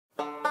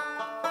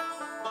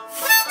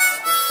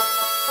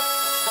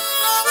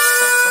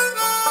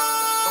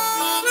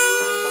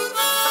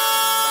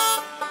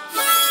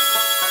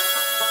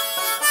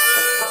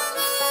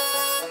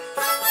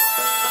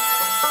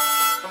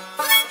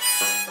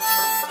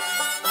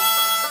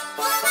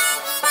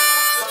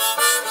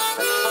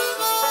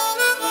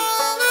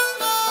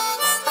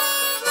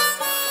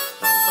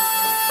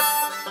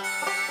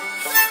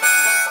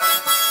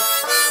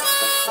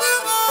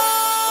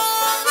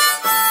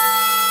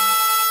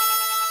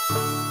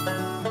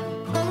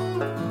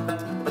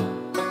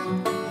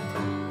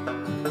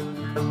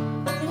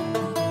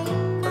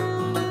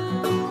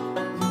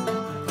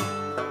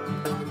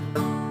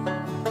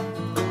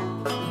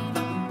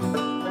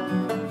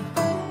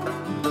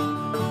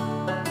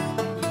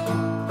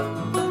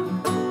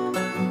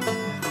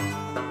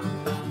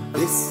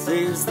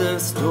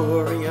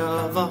story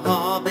of a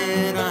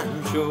hobbit,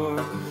 I'm sure,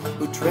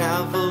 who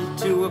traveled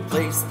to a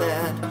place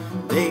that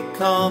they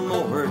call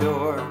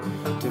Mordor,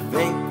 to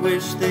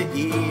vanquish the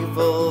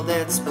evil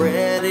that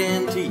spread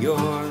into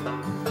your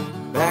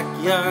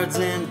backyards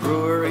and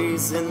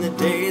breweries in the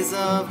days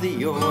of the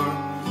yore.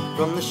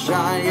 From the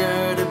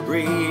Shire to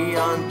Bree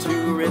on to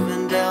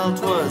Rivendell,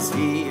 'twas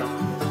he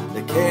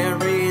that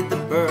carried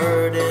the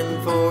burden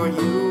for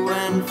you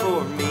and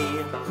for me.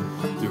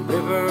 Through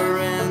river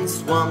and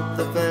swamp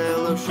the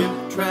fellowship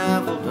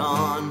traveled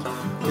on,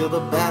 till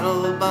the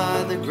battle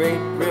by the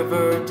great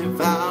river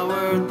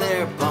devoured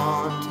their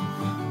bond.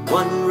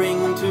 One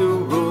ring to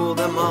rule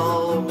them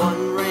all,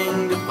 one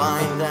ring to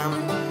find them,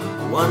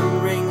 one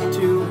ring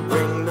to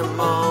bring them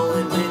all,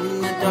 and in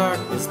the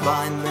darkness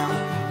bind them.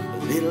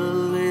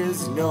 Little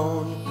is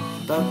known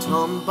about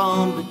Tom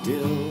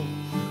Bombadil,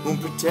 who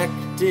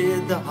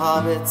protected the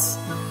hobbits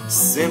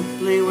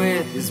simply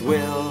with his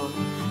will.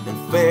 And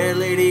fair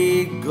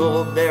Lady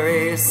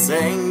Goldberry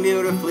sang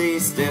beautifully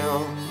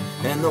still,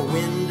 and the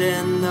wind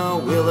and the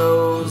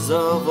willows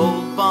of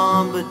old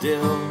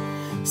Bombadil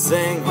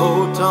sang,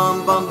 "Oh, Tom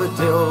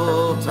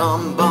Bombadil,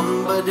 Tom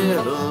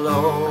Bombadil,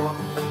 oh."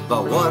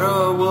 By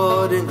water,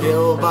 wood, and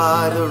hill,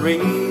 by the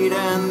reed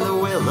and the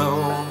willow,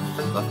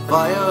 by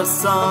fire,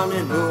 sun,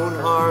 and moon,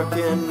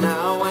 hearken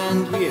now and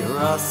hear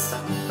us.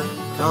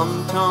 Come,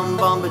 Tom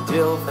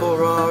Bombadil, for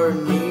our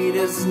need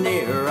is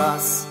near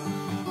us.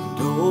 And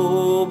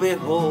oh,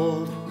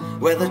 behold,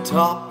 where the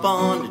top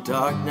on a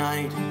dark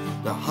night,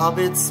 the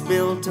hobbits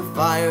built a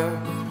fire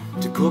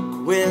to cook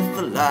with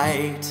the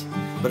light,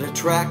 but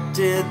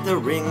attracted the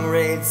ring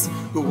wraiths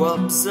who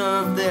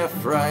observed their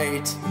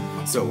fright.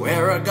 So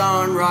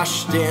Aragorn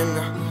rushed in,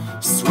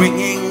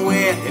 swinging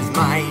with his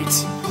might.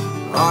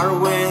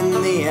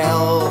 Arwen the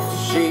elf,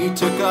 she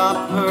took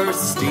up her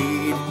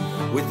steed.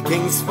 With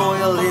King's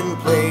foil in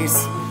place,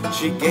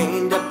 she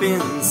gained up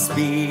in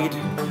speed.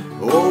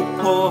 Oh,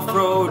 poor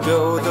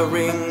Frodo, the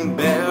ring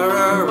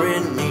bearer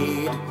in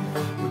need,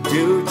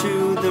 due to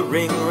the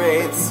ring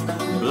wraith's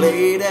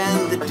blade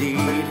and the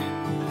deed.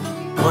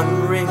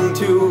 One ring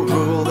to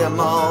rule them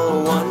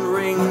all, one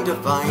ring to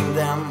find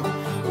them,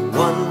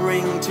 one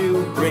ring to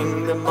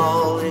bring them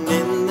all, and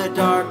in the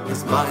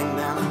darkness bind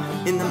them.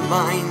 In the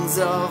mines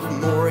of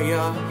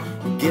Moria,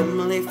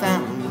 Gimli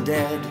found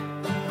dead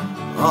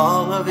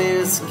all of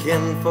his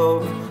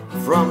kinfolk,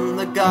 from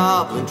the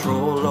goblin,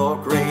 troll, or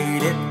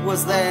great. It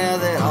was there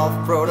that Elf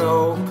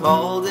Frodo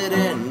called it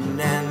an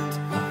end,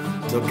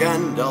 till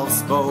Gandalf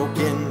spoke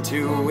in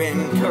to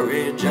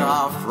encourage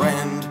our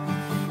friend.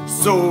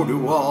 So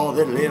do all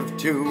that live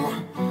to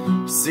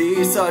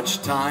see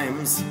such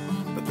times,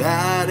 but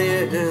that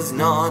it is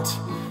not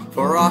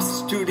for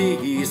us to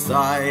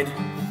decide.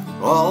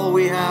 All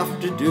we have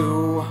to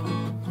do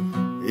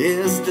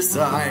is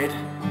decide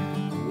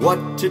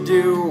what to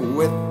do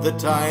with the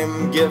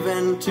time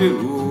given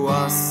to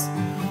us.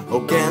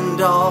 Oh,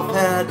 Gandalf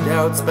had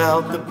doubts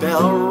about the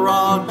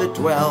Balrog that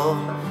dwell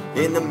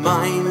in the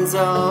mines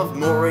of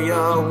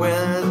Moria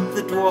where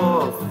the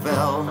dwarf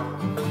fell.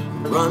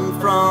 Run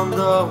from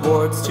the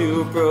hordes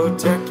to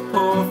protect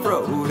poor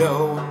Frodo.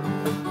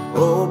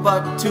 Oh,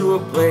 but to a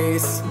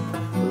place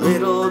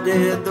little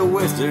did the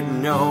wizard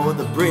know,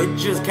 the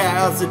bridge is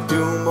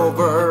Khazad-dûm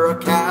over a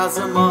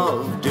chasm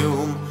of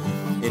doom,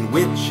 in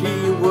which he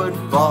would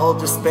fall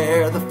to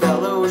spare the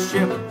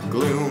fellowship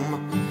gloom.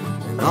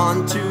 And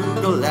on to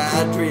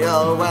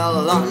Galadriel,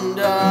 well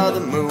under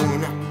the moon,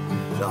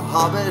 the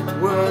hobbit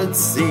would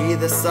see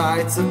the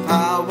sights of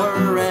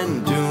power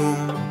and doom.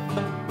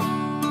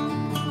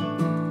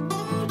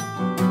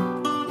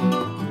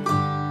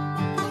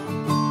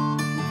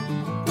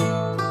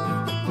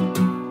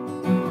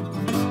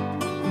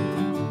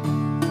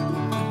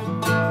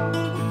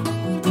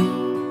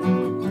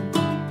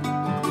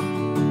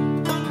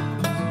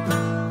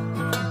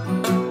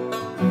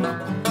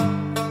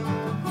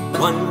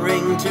 One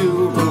ring to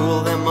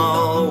rule them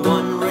all,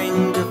 one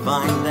ring to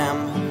find them,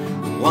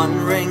 one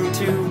ring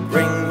to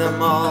bring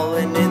them all,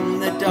 and in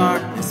the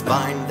darkness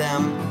bind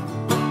them.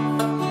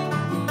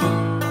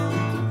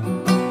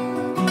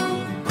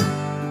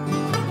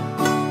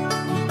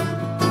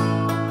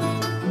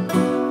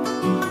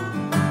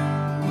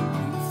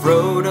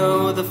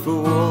 Frodo the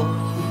fool,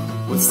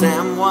 with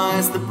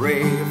Samwise the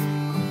brave,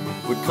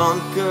 would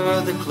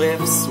conquer the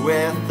cliffs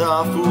with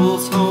a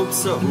fool's hope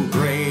so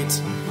great.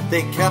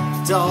 They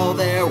kept all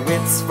their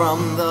wits from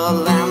the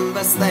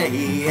lambus they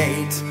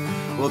ate.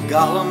 Well,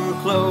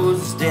 Gollum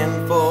closed in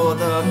for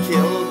the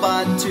kill,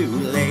 but too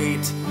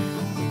late.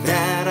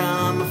 That,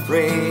 I'm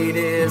afraid,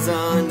 is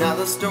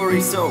another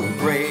story so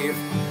brave,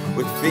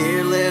 with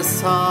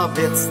fearless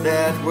hobbits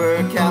that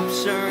were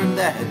captured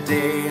that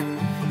day,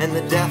 and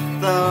the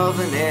death of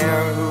an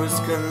heir whose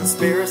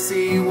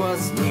conspiracy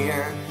was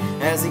near,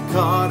 as he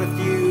caught a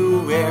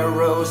few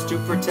arrows to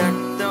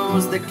protect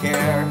those that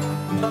care.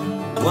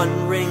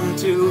 One ring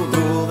to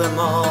rule them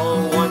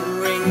all, one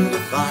ring to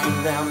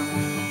find them,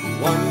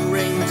 one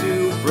ring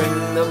to bring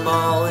them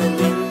all, and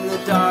in the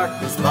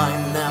darkness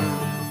bind them.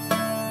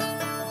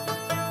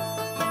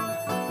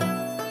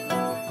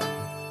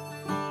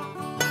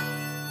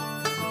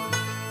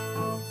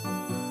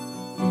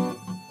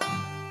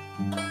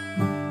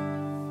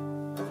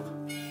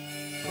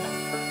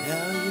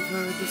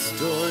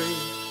 story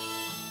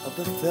of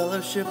the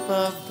Fellowship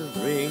of the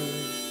Ring.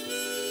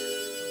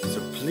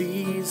 So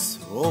please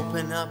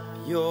open up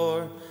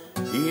your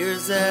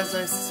ears as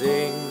I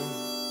sing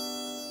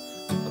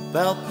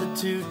about the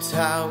two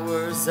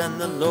towers and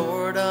the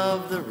Lord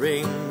of the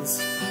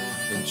Rings,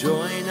 and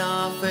join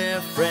our fair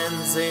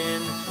friends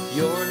in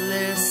your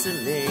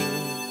listening.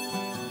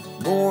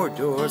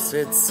 Mordor,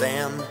 said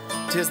Sam,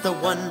 'tis the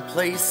one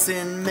place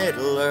in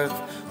Middle-earth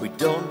we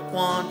don't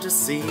want to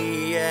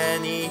see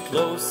any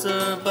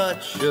closer,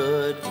 but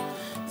should.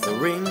 As the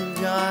ring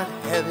got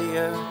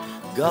heavier,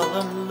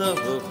 Gollum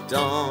looked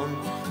on,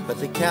 but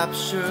they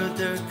captured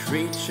their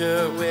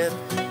creature with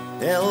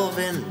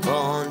elven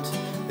bond.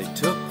 They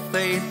took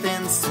faith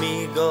in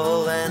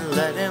Smeagol and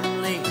let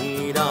him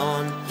lead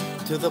on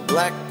to the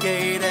Black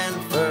Gate and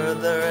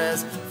further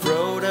as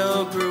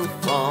Frodo grew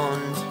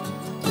fond.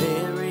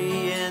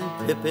 Merry and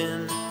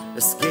Pippin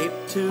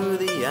escaped to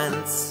the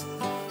Ents,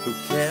 who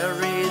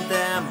carried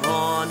them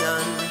on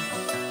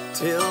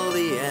until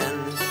the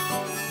end.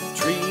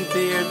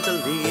 Treebeard, the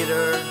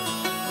leader,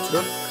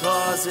 took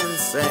cause and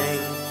sang,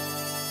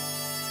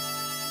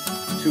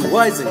 to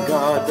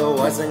Isengard, though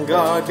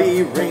Isengard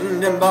be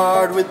ringed and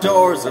barred with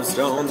doors of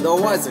stone,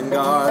 though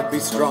Isengard be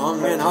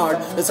strong and hard,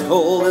 as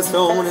cold as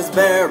stone, as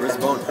bare as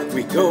bone,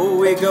 we go,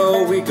 we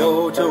go, we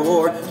go to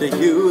war, to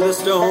hew the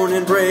stone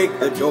and break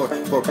the door,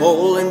 for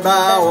pole and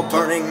bough are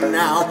burning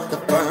now, the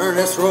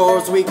furnace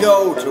roars, we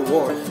go to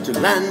war, to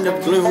land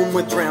of gloom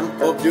with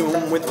tramp of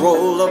doom, with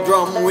roll of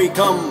drum, we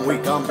come,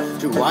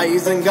 to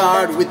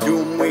Isengard, with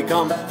doom we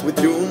come, with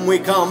doom we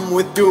come,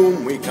 with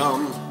doom we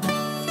come.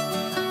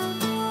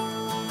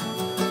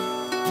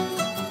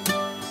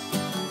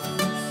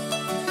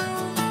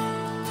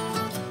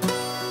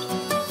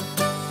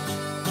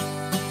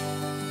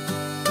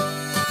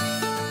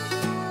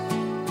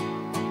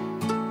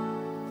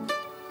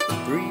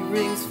 3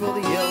 rings for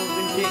the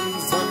elven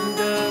kings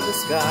under the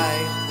sky,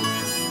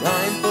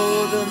 9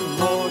 for the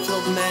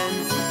mortal men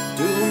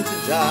doomed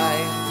to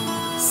die,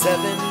 7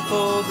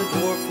 for the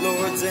dwarf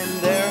lords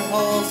in their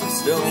halls of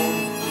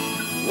stone,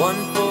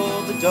 1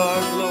 for the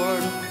dark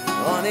lord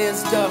on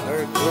his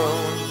dark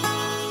throne.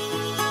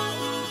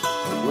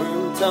 The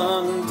worm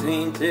tongue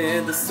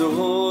tainted the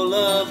soul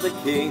of the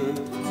king,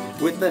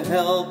 with the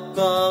help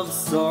of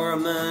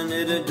Saruman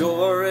it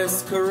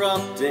Adoris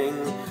corrupting,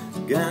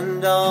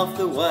 Gandalf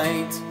the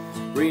White,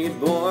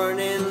 reborn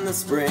in the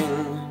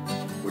spring,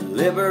 would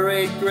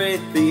liberate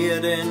great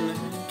Theoden,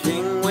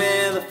 king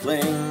with a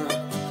fling.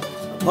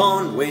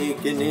 Upon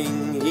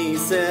wakening he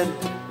said,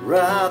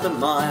 rather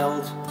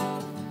mild,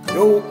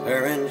 no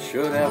parent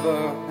should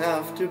ever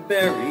have to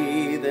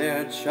bury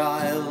their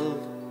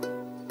child.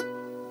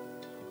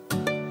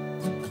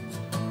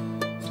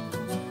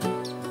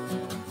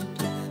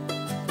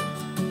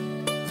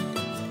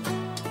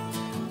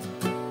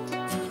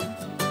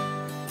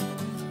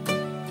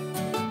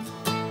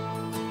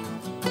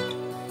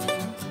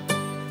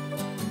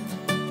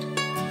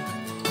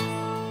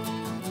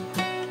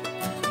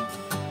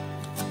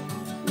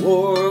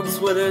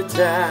 Wargs would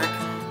attack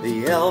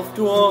the elf,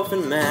 dwarf,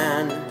 and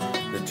man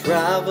that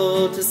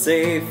traveled to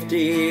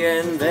safety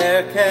in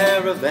their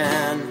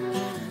caravan.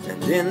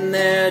 And in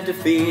their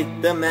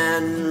defeat the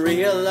men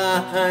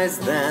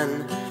realized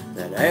then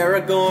that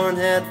Aragorn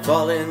had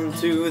fallen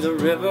to the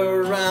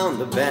river round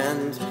the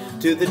bend.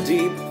 To the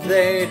deep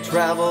they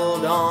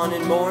traveled on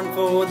and mourned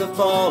for the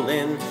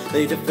fallen.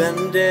 They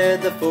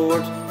defended the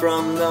fort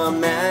from the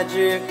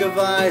magic of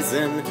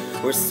Isen,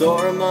 where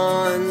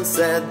Saruman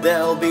said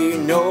there'll be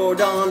no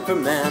dawn for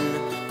men,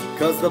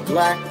 'cause the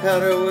black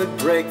powder would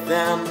break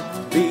them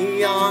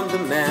beyond the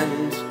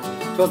mend.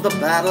 'Twas the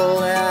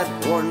battle at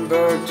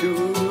Hornburg to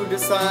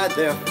decide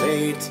their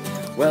fate.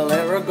 Well,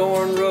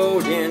 Aragorn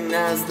rode in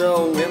as the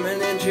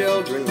women and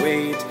children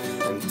wait,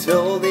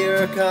 until the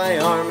Uruk-hai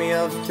army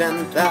of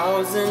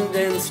 10,000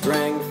 in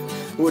strength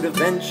would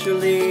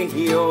eventually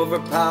he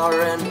overpower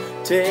and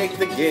take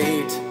the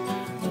gate.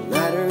 The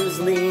ladders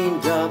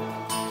leaned up,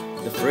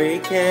 the fray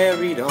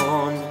carried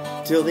on,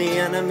 till the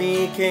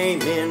enemy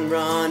came in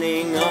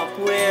running up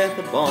with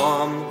a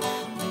bomb.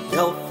 The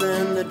elf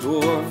and the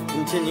dwarf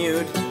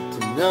continued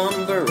to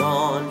number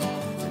on,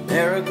 and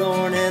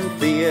Aragorn and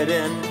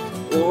Theoden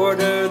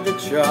ordered the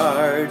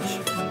charge.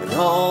 When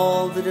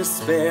all the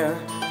despair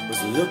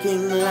was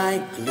looking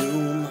like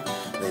gloom,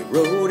 they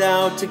rode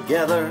out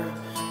together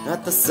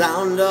at the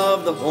sound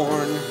of the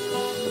horn.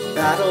 The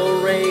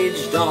battle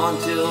raged on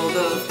till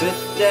the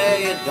 5th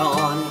day at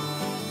dawn,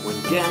 when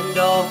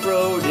Gandalf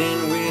rode in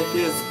with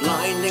his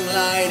blinding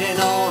light, and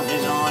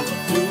on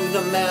through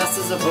the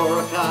masses of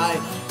Uruk-hai,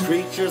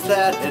 creatures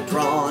that had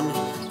drawn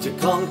to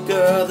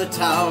conquer the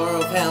Tower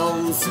of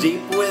Helm's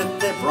Deep with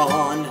their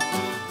brawn.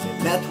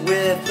 They met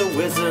with the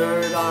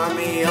wizard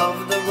army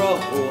of the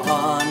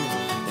Rohan,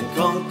 and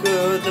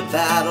conquered the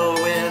battle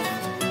with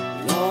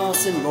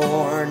loss and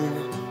mourn.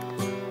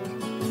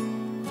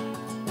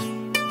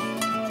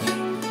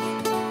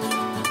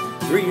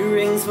 Three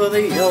rings for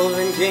the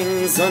elven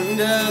kings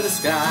under the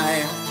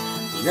sky,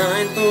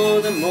 9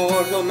 for the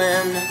mortal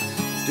men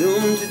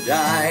doomed to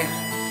die,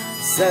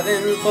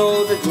 7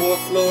 for the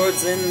dwarf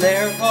lords in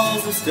their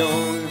halls of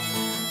stone,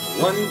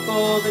 1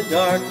 for the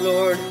dark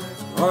lord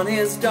on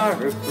his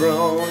dark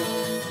throne.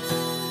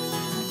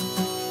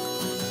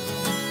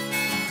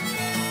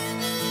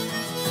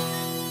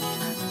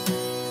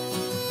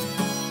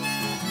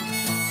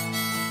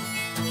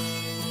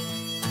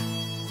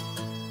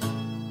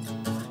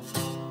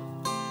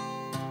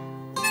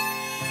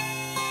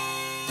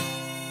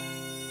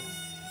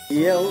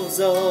 The elves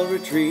all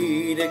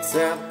retreat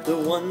except the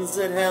ones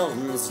at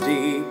Helm's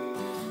Deep.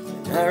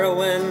 And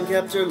Arwen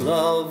kept her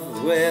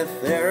love with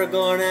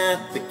Aragorn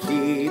at the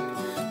keep,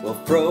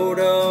 while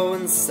Frodo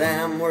and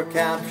Sam were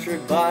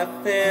captured by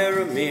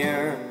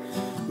Faramir,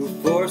 who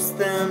forced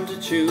them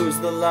to choose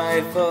the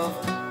life of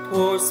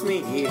poor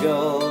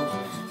Smeagol,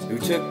 who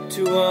took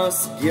to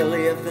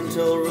Osgiliath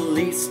until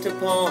released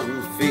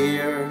upon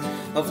fear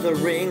of the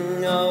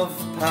ring of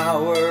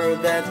power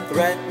that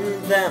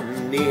threatened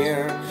them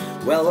near.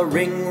 Well, a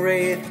ring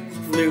wraith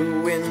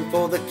flew in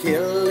for the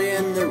kill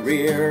in the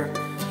rear,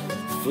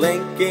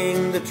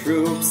 flanking the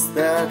troops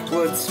that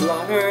would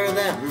slaughter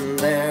them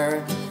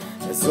there.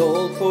 As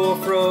old poor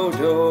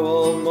Frodo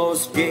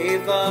almost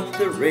gave up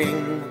the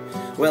ring,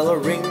 well, a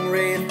ring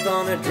wraith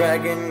on a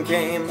dragon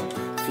came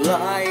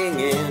flying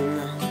in.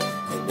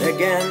 And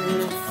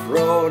again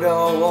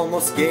Frodo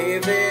almost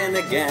gave in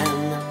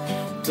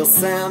again, till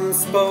Sam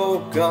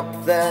spoke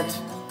up that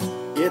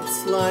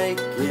it's like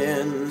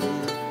in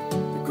the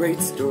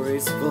great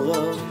stories full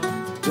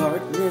of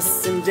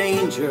darkness and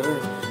danger,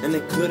 and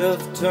they could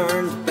have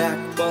turned back,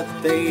 but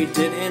they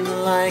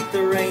didn't like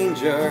the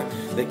ranger.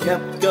 They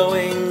kept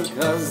going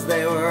 'cause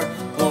they were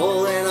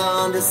holding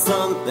on to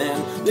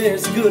something.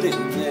 There's good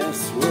in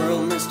this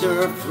world,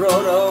 Mr.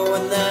 Frodo,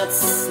 and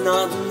that's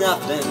not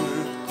nothing.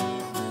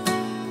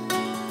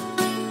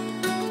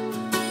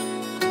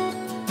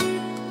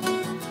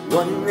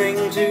 One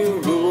ring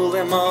to rule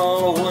them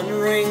all, one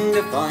ring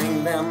to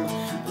find them,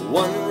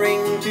 one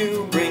ring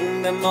to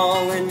bring them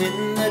all, and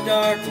in the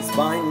darkness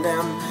bind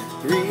them.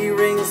 3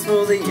 rings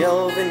for the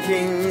elven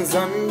kings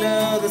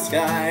under the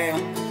sky,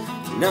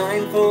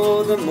 9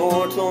 for the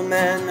mortal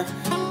men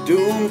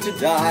doomed to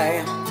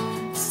die,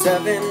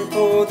 7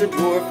 for the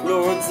dwarf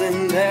lords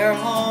in their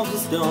halls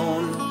of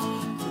stone,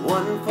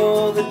 1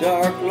 for the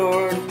dark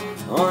lord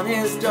on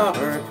his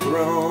dark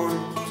throne.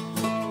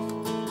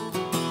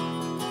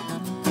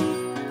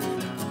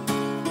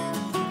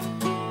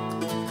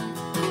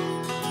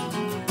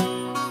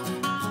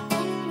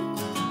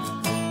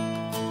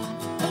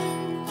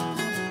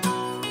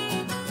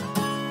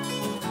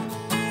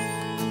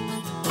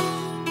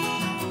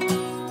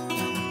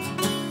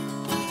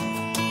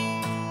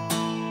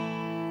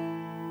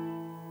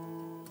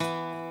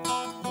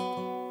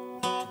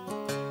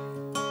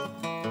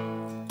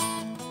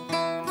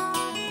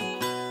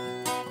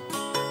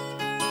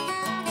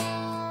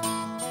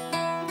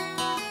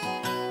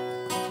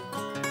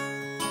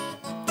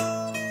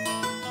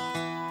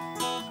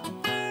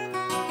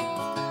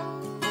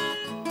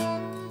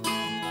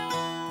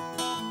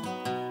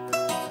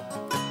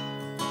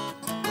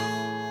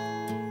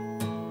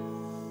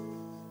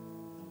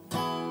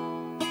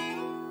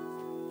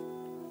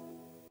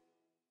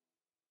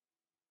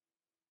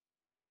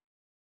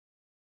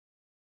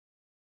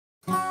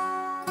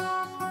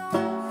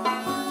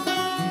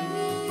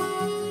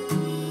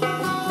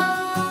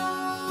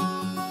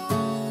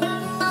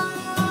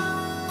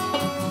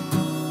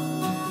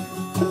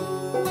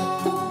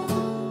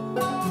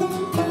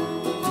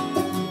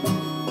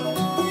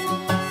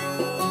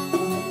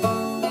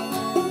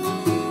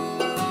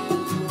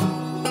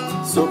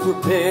 So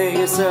prepare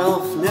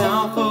yourself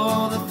now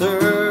for the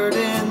third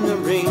in the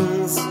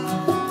rings.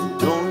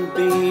 Don't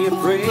be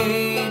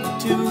afraid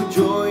to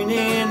join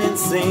in and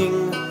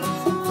sing,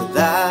 for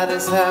that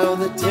is how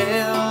the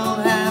tale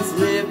has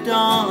lived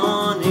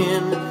on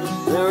in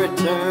the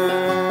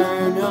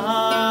return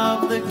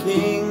of the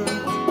king.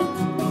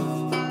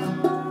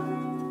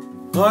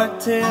 Our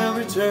tale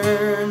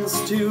returns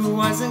to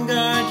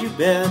Isengard, you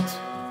bet.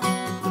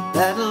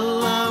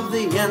 Battle of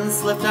the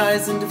Ents left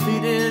Isen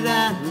defeated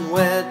and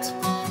wet,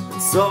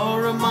 and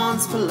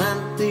Sauron's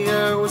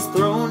Palantir was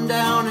thrown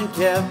down and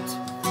kept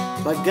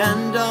by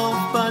Gandalf,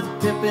 but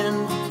Pippin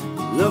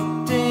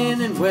looked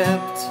in and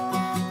wept,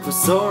 for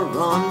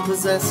Sauron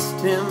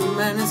possessed him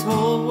and his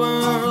whole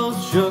world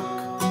shook.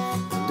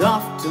 And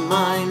off to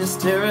Minas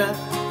Tirith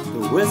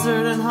the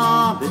wizard and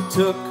hobbit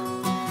took.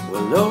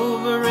 Well,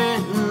 over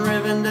in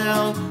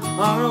Rivendell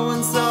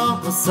Arwen saw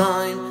a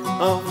sign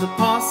of the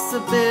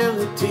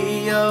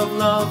possibility of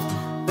love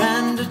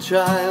and a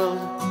child.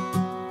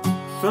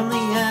 From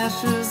the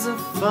ashes of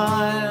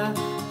fire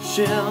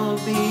shall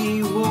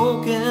be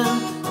woken,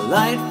 a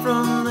light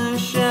from the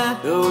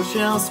shadow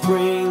shall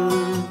spring.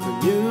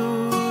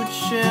 Renewed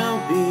shall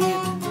be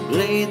the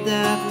blade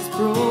that was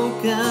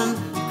broken,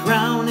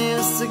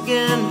 Crownus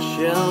again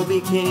shall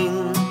be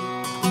king.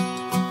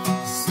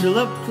 Still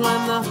up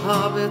climb the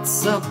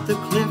hobbits up the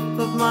cliff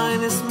of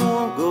Minas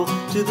Morgul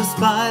to the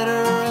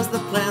spider as the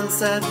plan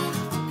set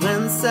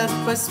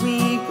by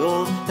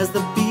Smeagol, as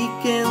the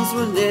beacons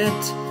were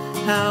lit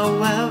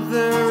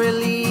however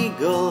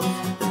illegal,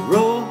 that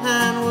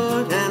Rohan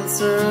would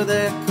answer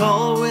their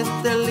call with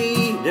their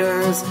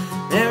leaders.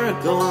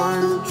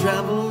 Aragorn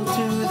traveled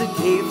to the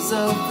caves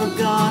of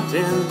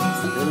Forgotten,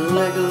 and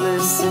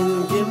Legolas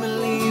and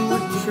Gimli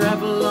would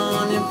travel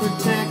on in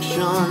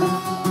protection.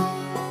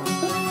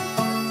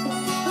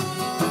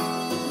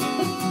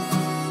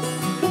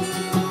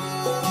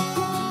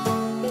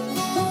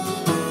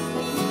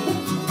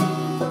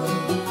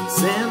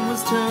 Sam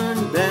was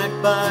turned back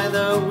by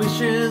the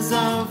wishes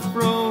of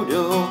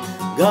Frodo.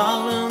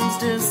 Gollum's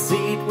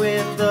deceit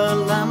with the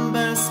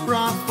lambast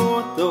brought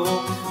forth,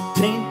 though,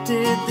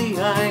 tainted the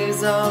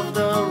eyes of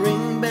the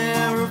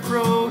ring-bearer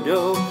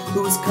Frodo,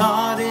 who was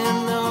caught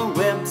in the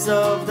webs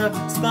of the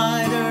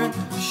spider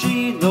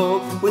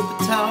Shelob, with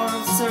the Tower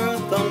of Sir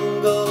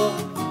Thungel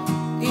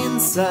in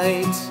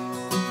sight.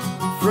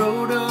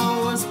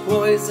 Frodo was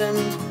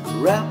poisoned,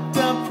 wrapped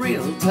up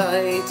real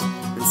tight,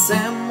 and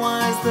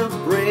Samwise the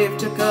Brave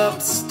took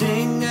up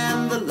Sting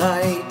and the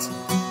Light.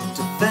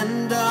 To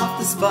fend off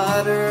the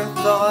spider,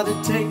 thought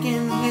had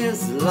taken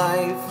his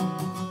life.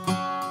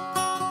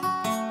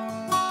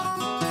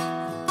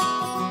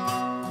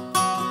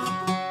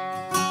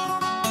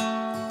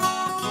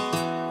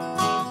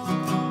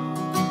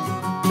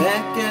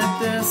 Back at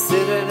the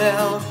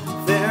Citadel,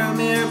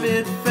 Faramir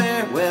bid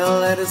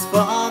farewell. At his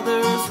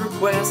father's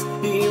request,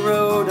 he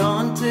rode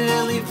on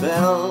till he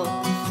fell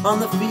on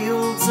the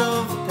fields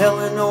of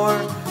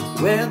Pelennor,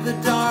 where the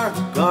dark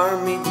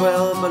army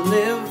dwell. But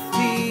live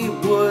he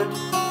would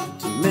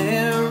to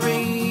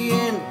marry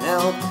in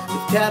health.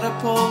 With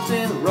catapult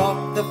and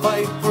rock, the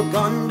fight for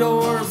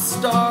Gondor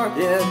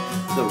started.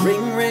 The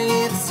ring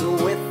wraiths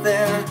with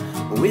their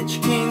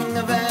Witch King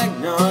of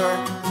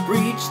Agnar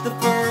breached the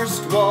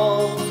first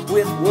wall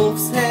with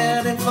Wolf's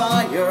Head and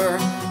fire.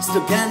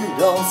 Still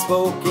Gandalf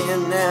spoke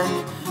in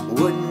and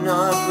would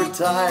not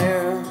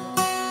retire.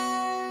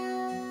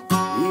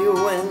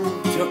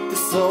 Eowyn took the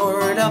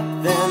sword up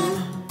then,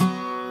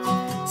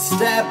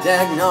 stabbed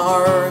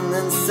Agnar, and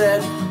then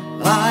said,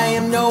 I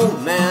am no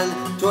man.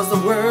 'Twas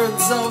the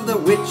words of the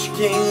Witch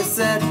King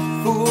said,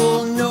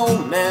 fool, no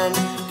man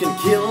can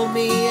kill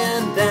me,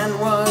 and then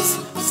was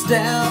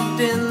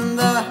stabbed in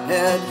the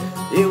head.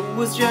 It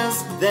was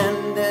just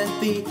then that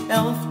the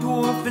elf,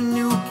 dwarf, and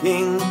new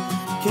king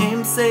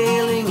came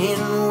sailing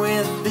in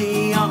with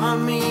the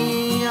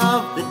army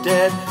of the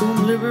dead,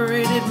 whom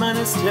liberated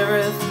Minas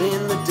Tirith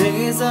in the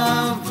days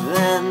of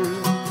then.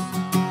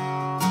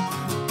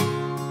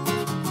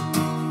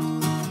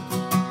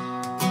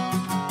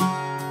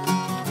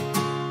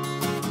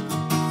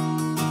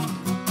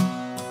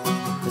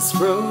 As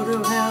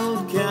Frodo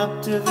held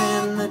captive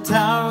in the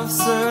Tower of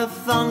Sir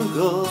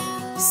Thungel,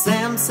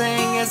 Sam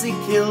sang as he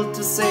killed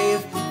to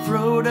save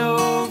Frodo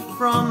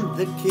from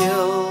the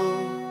kill.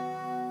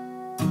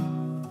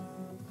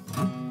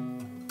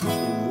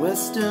 In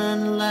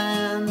western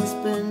lands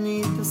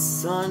beneath the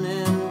sun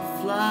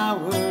and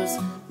flowers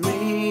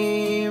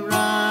may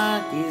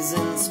rise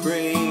in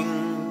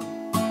spring.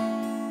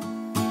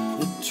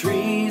 The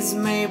trees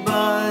may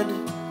bud,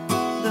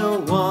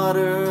 the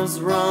waters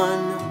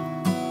run,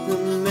 the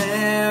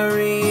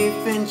merry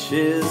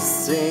finches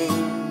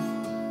sing.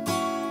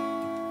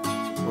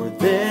 Or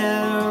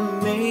there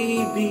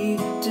may be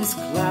 'tis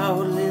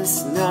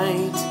cloudless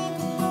night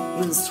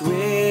in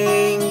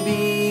swaying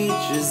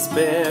beaches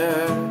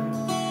bare,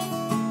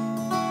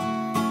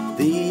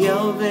 the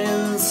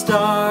elven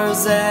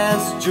stars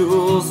as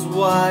jewels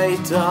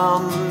white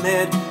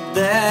amid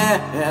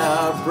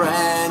their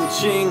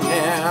branching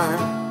hair.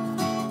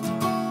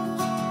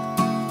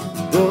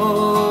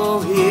 Though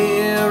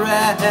here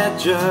at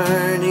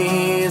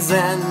journey's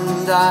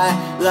end I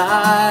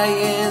lie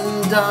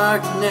in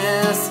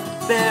darkness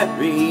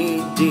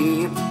very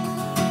deep,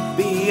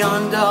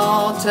 beyond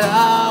all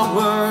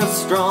towers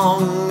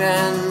strong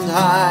and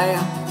high,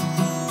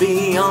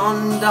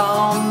 beyond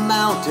all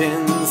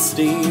mountains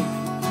steep.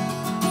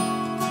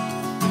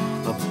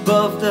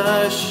 Above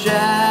the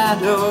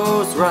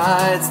shadows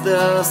rides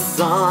the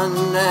sun,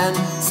 and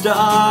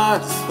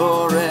stars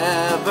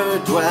forever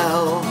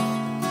dwell.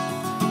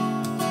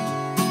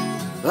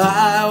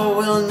 I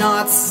will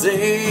not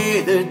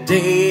say the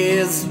day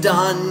is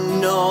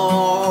done,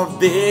 nor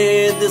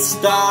bid the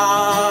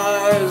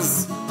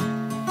stars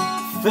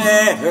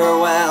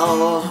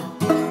farewell.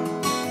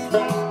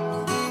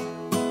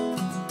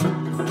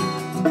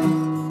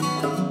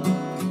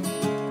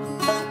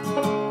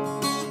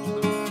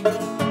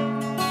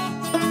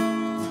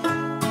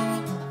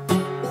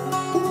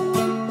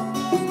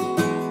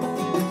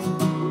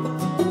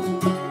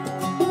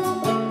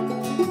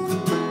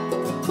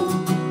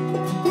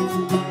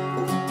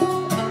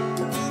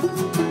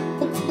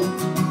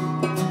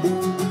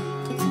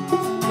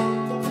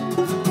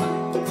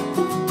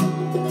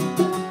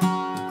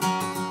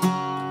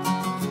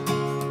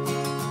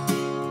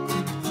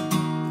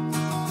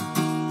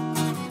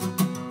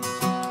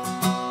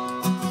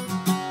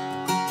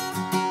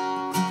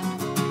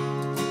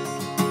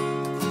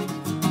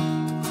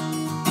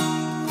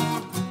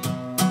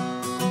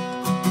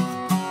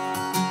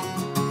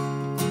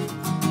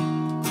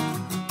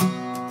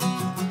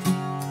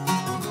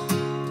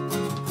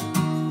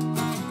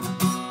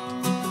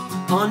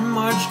 On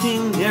marched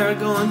King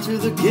Aragorn to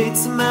the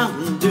gates of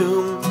Mountain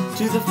Doom,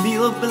 to the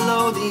field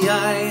below the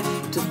eye,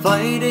 to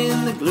fight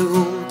in the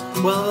gloom,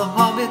 while the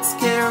hobbits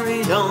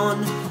carried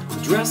on,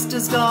 dressed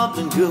as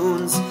goblin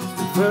goons.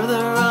 And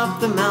further up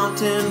the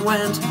mountain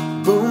went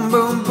boom,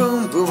 boom,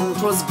 boom, boom.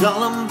 'Twas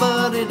Gollum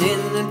butted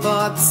in and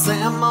fought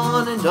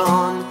Saruman and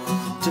on,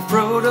 to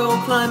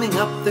Frodo climbing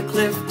up the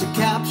cliff to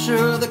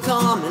capture the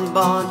common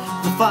bond.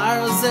 The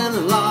fires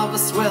and lava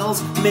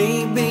swells,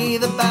 maybe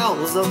the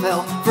bowels of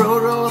hell.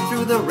 Frodo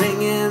threw the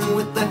ring in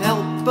with the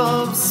help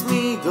of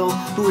Smeagol,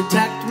 who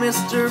attacked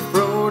Mr.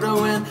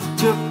 Frodo and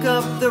took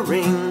up the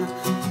ring.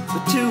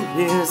 But to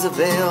his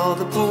avail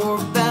the poor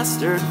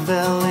bastard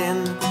fell in.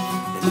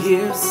 And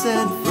here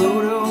said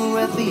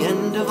Frodo at the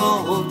end of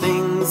all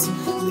things,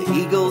 the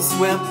eagles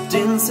swept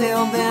and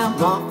sailed them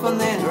off on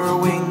their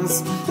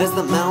wings, as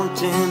the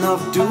mountain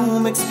of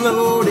doom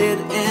exploded,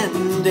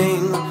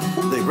 ending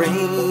the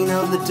reign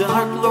of the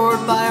Dark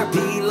Lord by our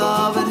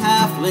beloved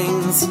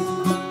halflings.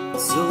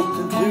 So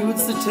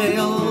concludes the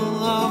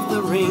tale of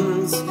the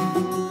rings.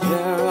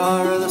 There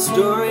are the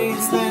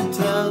stories that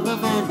tell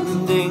of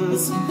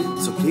endings,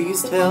 so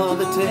please tell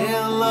the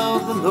tale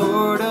of the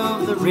Lord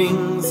of the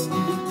Rings.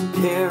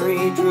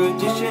 Carry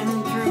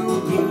tradition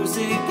through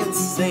music and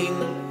sing.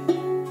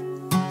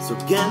 So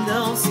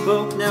Gandalf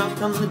spoke, now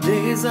come the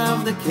days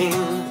of the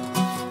king.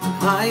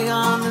 High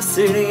on the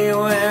city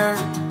where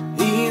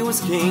he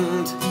was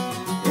kinged,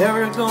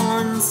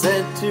 Aragorn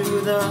said to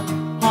the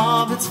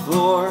hobbits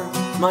four,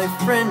 my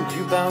friend,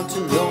 you bow to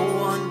no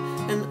one,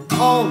 and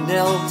all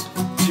knelt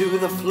to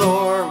the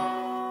floor.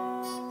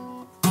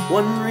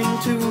 One ring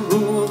to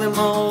rule them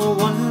all,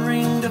 one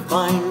ring to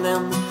find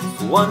them,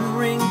 one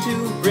ring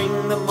to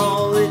bring them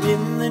all, and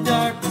in the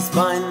darkness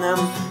bind them.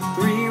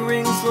 3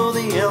 rings for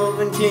the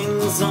elven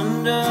kings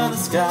under the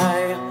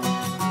sky,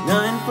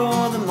 9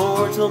 for the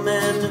mortal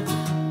men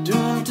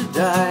doomed to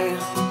die,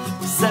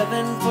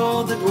 7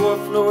 for the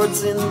dwarf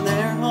lords in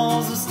their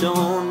halls of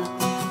stone,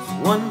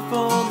 1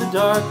 for the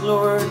Dark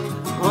Lord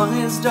on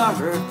his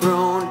darker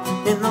throne,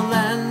 in the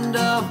land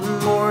of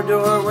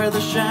Mordor where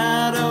the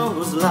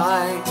shadows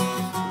lie.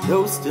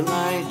 Though still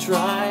I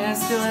try, I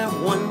still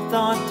have one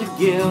thought to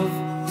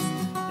give.